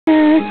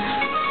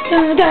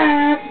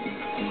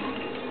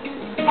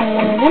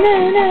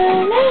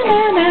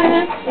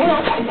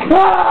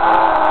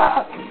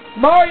Ah!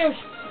 Mario,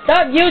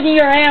 stop using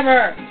your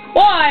hammer!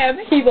 Why? I'm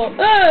evil!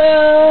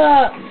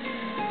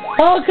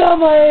 How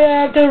come I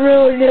have to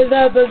ruin this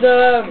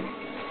episode?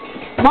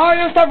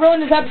 Mario, stop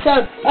ruining this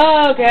episode!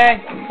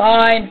 Okay,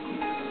 fine.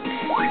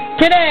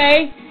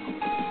 Today,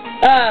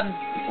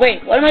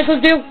 wait, what am I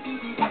supposed to do?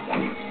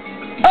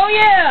 Oh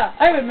yeah,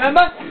 I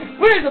remember!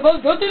 We're supposed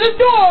to go to the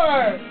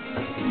store!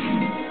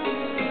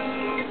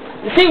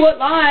 To see what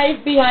lies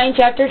behind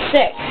Chapter 6.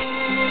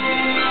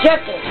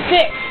 Chapter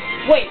 6?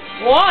 Wait,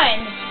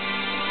 1?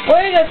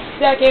 Wait a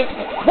second.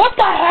 What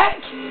the heck?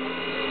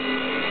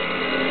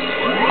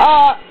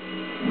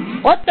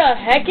 What the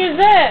heck is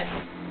this?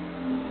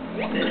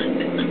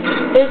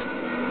 There's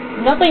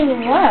nothing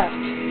left.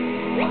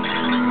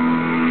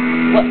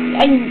 What?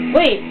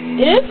 Wait,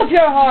 it is a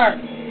pure heart.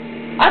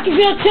 I can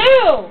feel it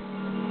too!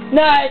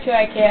 No, actually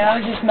I can't. I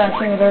was just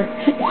messing with her.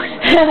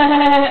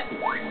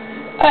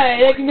 I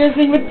like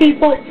messing with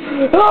people.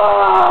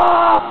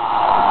 Oh!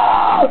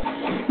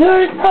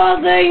 There's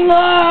nothing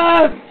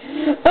left!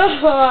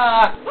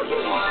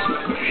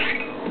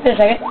 Wait a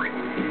second.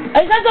 I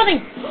said something!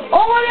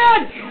 Oh my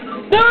god!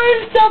 There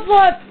is stuff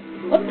left!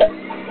 What the?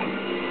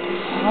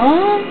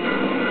 Huh?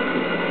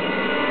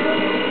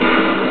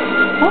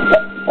 What the?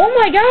 Oh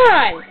my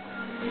god!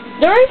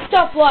 There is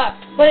stuff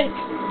left, but it's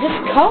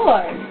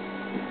discolored.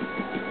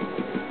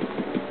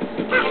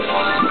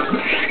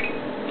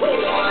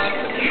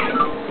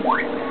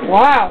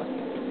 Wow.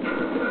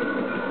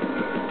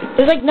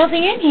 There's like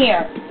nothing in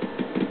here.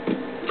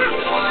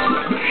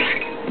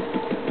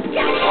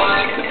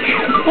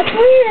 That's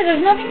weird,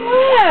 there's nothing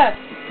left.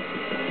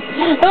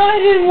 I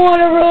didn't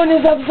want to ruin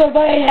this episode,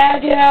 but I had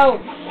to.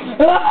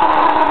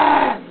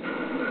 Ah!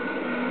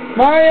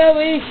 Mario,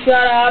 please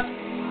shut up.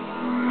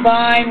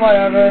 Fine,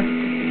 whatever.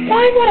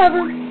 Fine,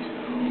 whatever.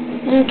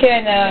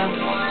 Okay, now.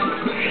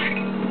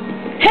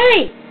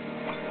 Hey!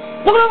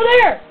 Look over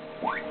there!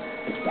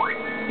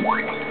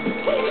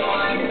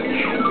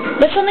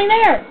 There's something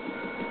there!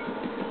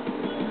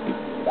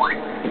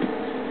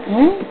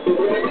 Hmm?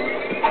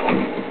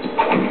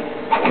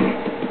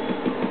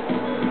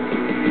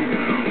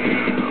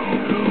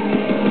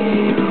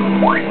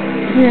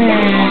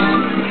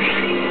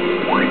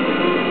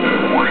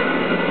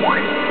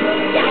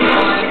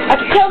 I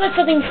can tell that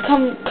something's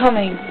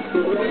coming.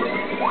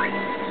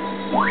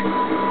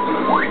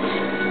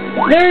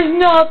 There's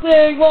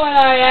nothing, but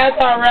I have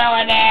to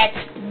ruin it.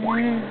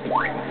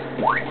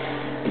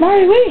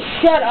 Mario, will you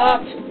shut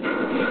up?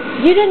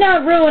 You did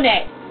not ruin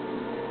it.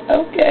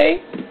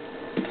 Okay.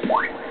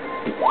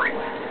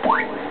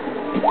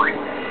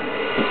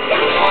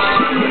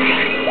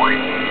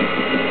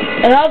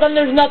 And how come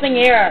there's nothing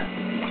here?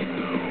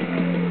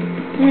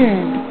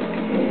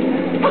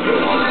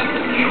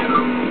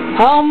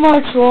 How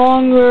much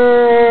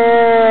longer?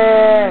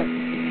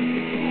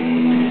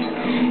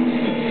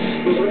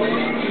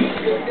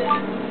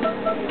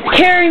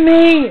 Carry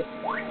me!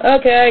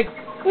 Okay.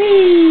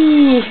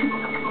 Whee!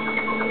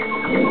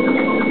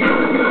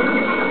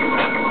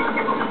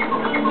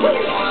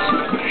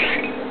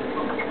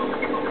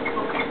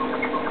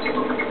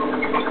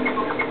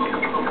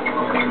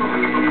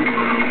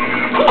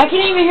 I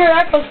can even hear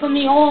echoes from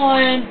the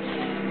horn,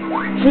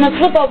 from the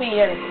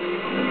flip-o-meter.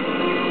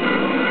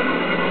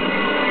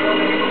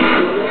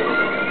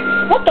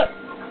 What the?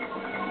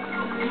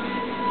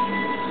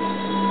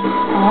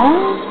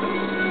 Huh?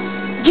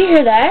 Did you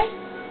hear that?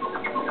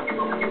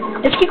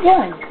 Let's keep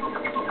going.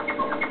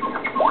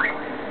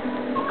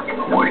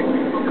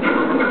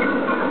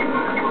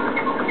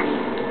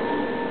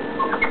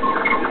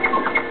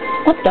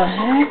 What the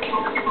heck?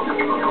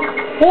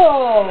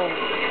 Whoa!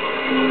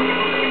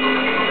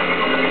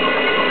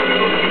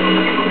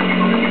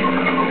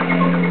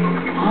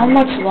 How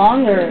much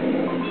longer?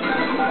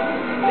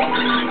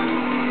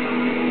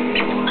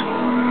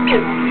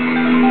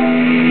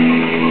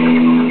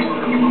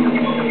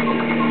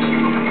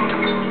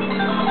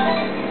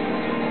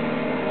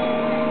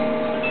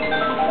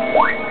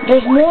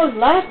 There's more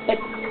left, but...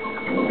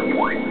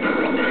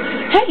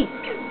 Hey!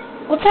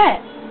 What's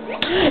that?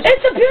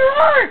 It's a pure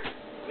heart!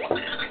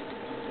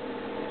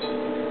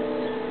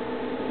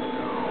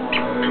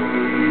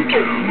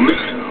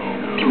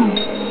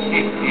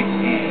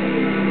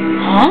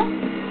 Huh?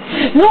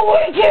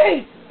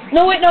 Luigi!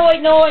 No wait.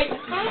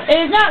 It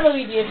is not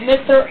Luigi, it's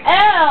Mr.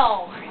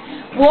 L!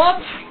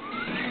 Whoops!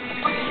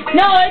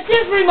 No, it's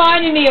just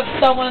reminding me of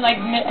someone like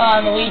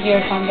Luigi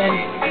or something.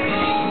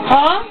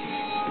 Huh?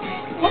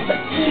 What the?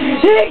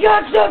 He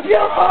got the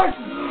pure heart!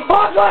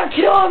 I'm gonna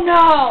kill him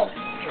now!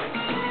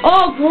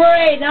 Oh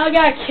great, now I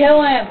gotta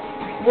kill him.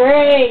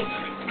 Great.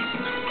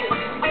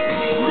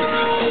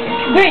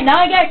 Great, now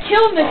I gotta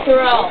kill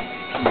Mr. L.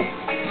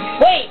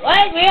 Wait,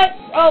 what? We have...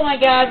 Oh my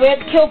god, we have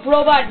to kill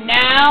Robot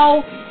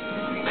now?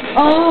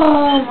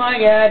 Oh my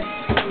god.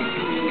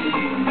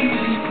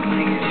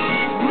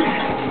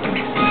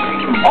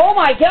 Oh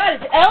my god,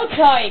 it's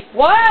L-type!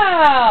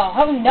 Wow,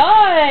 how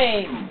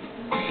nice!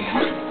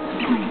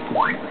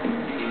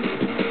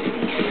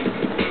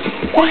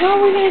 But how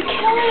are we gonna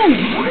kill him?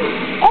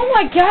 Oh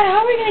my god, how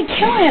are we gonna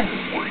kill him?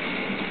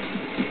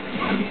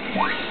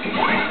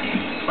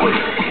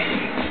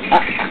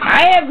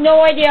 I have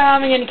no idea how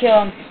I'm gonna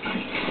kill him.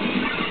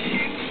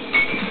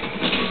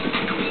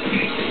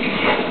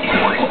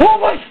 Oh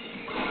my!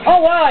 Oh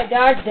wow, I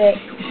dodged it.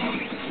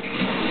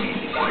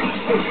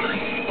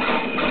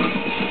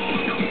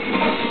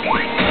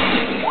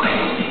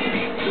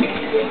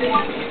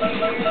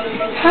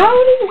 How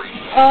do you...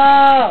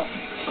 Oh.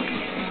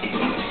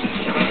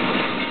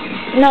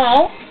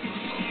 No.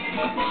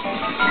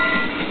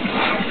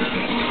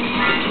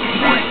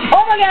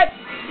 Oh my god!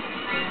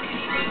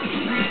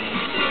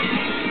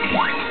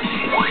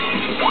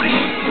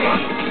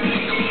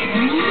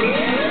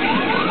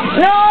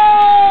 No!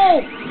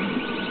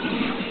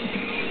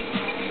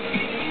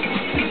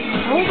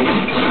 How is this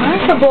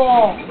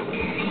possible?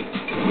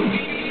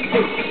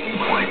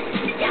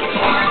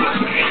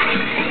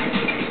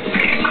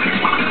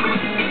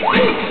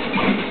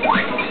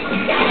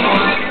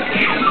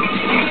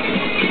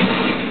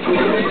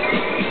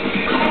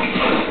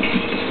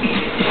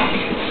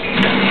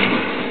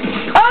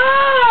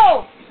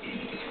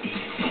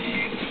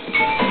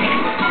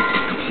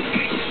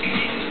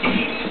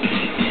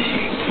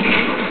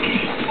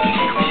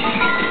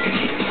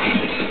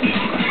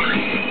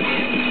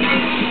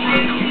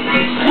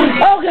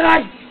 Oh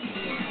god!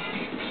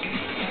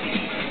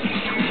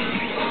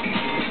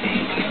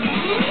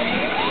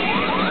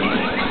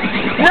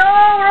 No,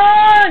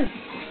 run!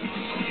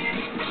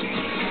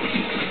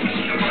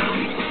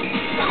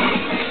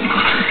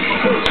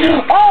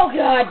 Oh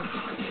god!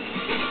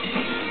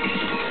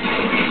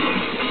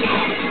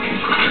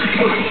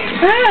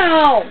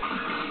 Ow!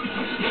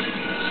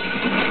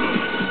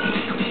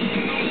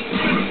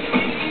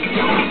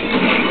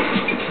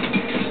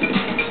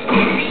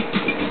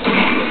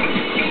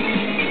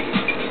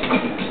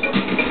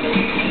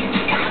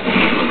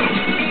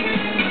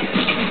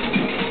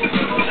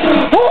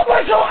 Oh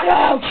my god,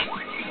 ouch!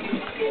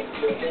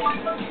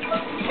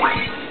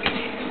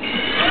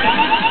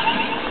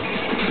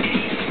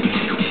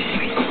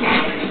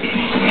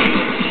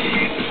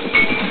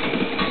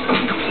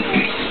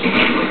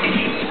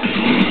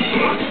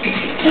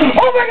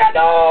 Oh my god,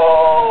 no!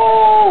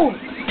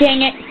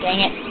 Dang it, dang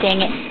it,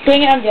 dang it,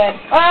 dang it, I'm dead.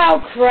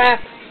 Oh crap.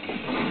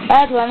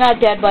 Actually, I'm not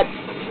dead, but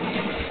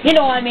you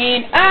know what I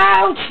mean.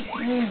 Ouch!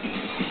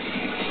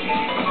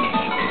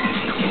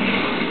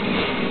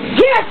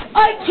 Yes!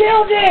 I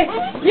killed it!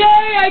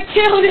 Yay! I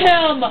killed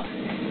him!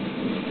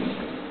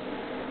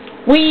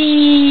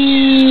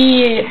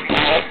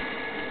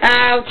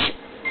 Ouch!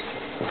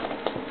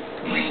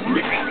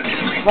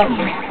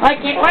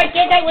 Why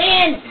can't I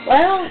win?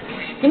 Well,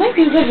 you might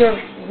be because you're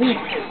weak.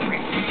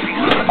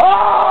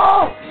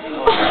 Oh!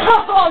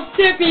 Oh,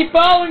 Tippy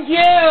boned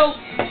you!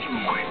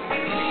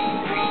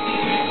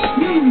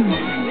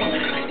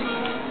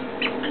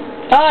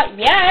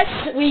 Yes,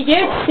 we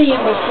did see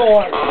him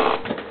before.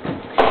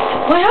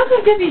 Why, how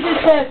come Tippy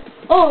just says,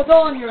 oh, it's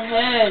all in your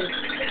head?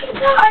 It's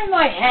not in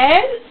my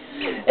head.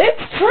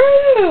 It's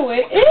true.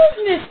 It is,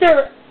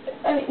 Mr.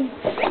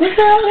 Mr.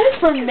 L is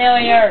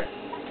familiar.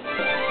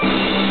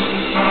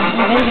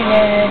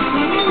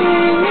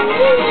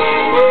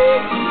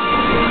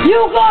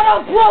 You got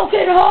a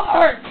broken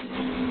heart!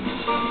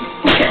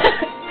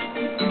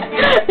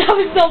 That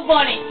was so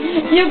funny.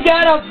 You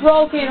got a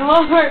broken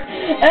heart.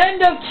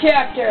 End of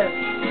chapter.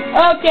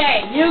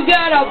 Okay, you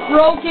got a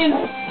broken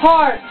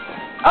heart.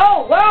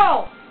 Oh,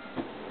 wow!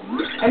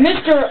 A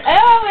Mr.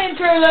 L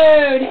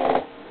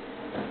interlude!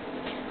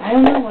 I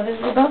don't know what is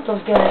it about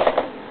those guys.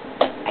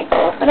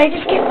 But I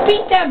just can't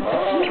beat them.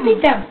 Can't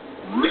beat them.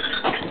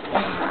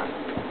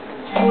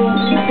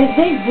 Did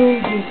they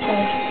really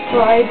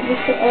tried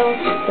Mr. L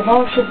the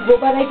Martian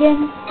robot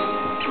again?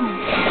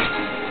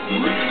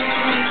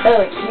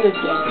 Oh, it's you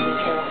again,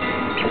 Mr. L.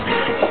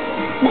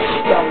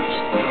 Don't.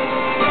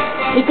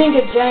 You think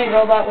a giant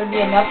robot would be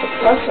enough to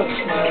crush so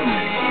smooth?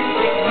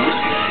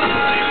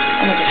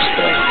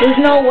 There's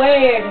no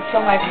way I can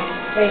show my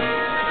face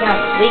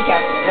can't leak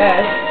after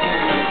this.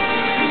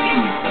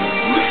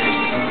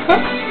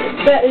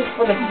 That is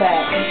for the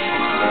best.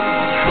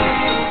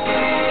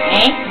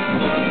 Eh?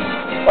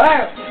 Whoa!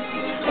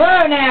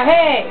 Whoa now,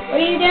 hey! What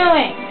are you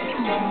doing?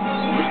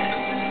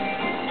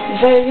 You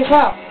said it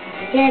yourself.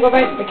 You can't go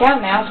back to the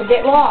count now, so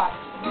get lost.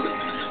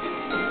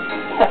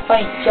 That's a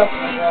funny joke,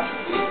 my girl.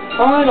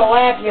 Only to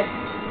laugh your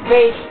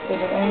face is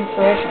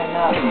inspiration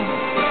enough.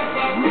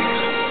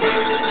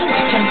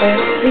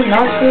 Temporary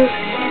monsters,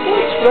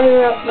 it's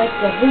right up like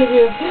the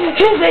video.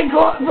 Here's a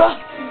go.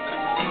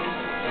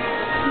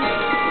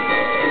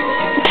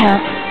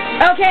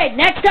 Okay,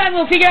 next time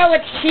we'll figure out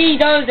what she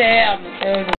does to him.